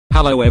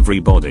Hello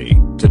everybody,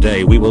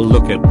 today we will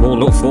look at more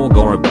lore for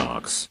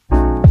Gorebox.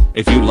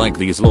 If you like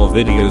these lore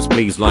videos,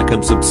 please like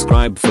and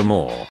subscribe for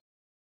more.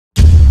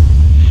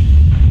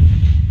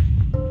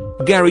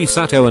 Gary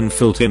Soto and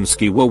Phil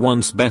Timsky were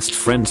once best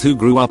friends who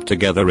grew up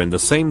together in the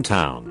same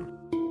town.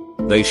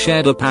 They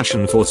shared a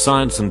passion for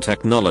science and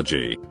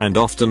technology and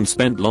often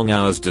spent long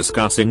hours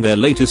discussing their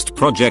latest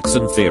projects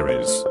and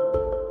theories.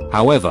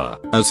 However,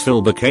 as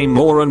Phil became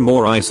more and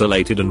more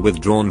isolated and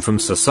withdrawn from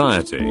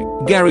society,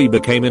 Gary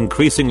became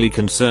increasingly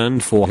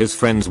concerned for his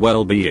friend's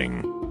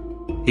well-being.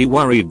 He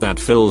worried that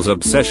Phil's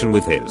obsession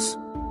with his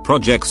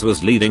projects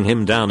was leading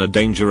him down a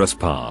dangerous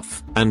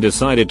path and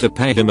decided to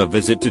pay him a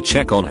visit to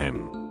check on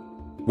him.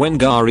 When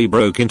Gary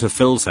broke into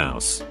Phil's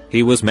house,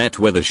 he was met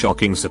with a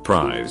shocking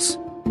surprise.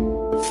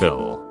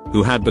 Phil,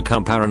 who had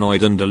become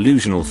paranoid and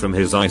delusional from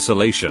his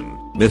isolation,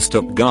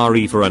 mistook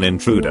Gary for an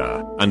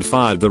intruder and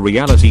fired the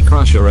reality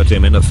crusher at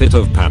him in a fit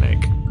of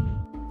panic.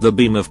 The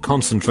beam of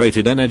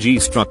concentrated energy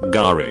struck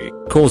Gary,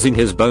 causing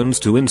his bones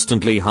to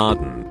instantly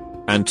harden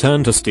and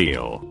turn to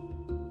steel.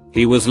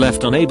 He was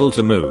left unable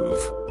to move,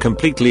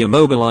 completely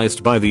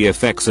immobilized by the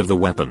effects of the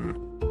weapon.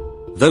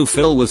 Though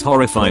Phil was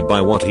horrified by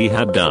what he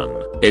had done,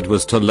 it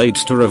was too late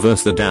to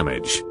reverse the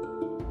damage.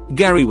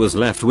 Gary was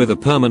left with a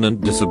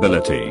permanent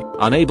disability,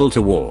 unable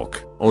to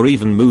walk or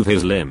even move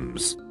his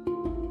limbs.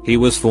 He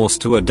was forced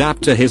to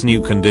adapt to his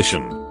new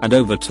condition, and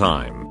over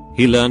time,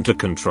 he learned to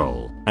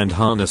control and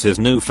harness his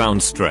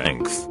newfound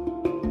strength.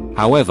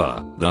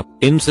 However, the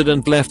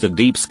incident left a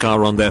deep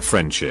scar on their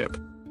friendship.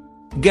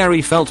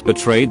 Gary felt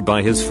betrayed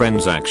by his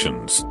friend's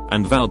actions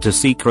and vowed to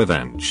seek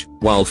revenge,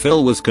 while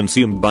Phil was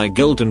consumed by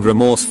guilt and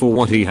remorse for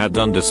what he had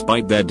done.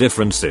 Despite their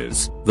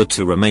differences, the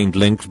two remained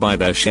linked by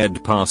their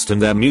shared past and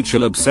their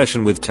mutual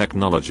obsession with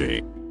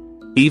technology.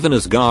 Even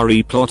as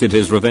Gary plotted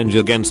his revenge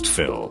against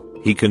Phil,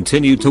 he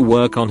continued to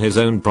work on his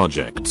own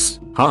projects,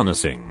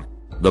 harnessing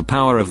the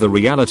power of the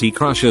reality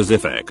crusher's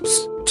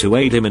effects to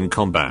aid him in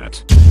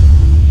combat.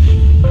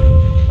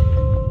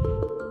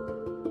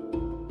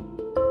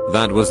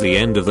 That was the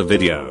end of the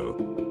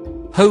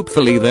video.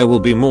 Hopefully there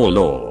will be more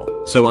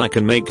lore, so I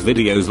can make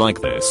videos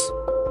like this.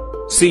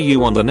 See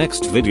you on the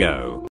next video.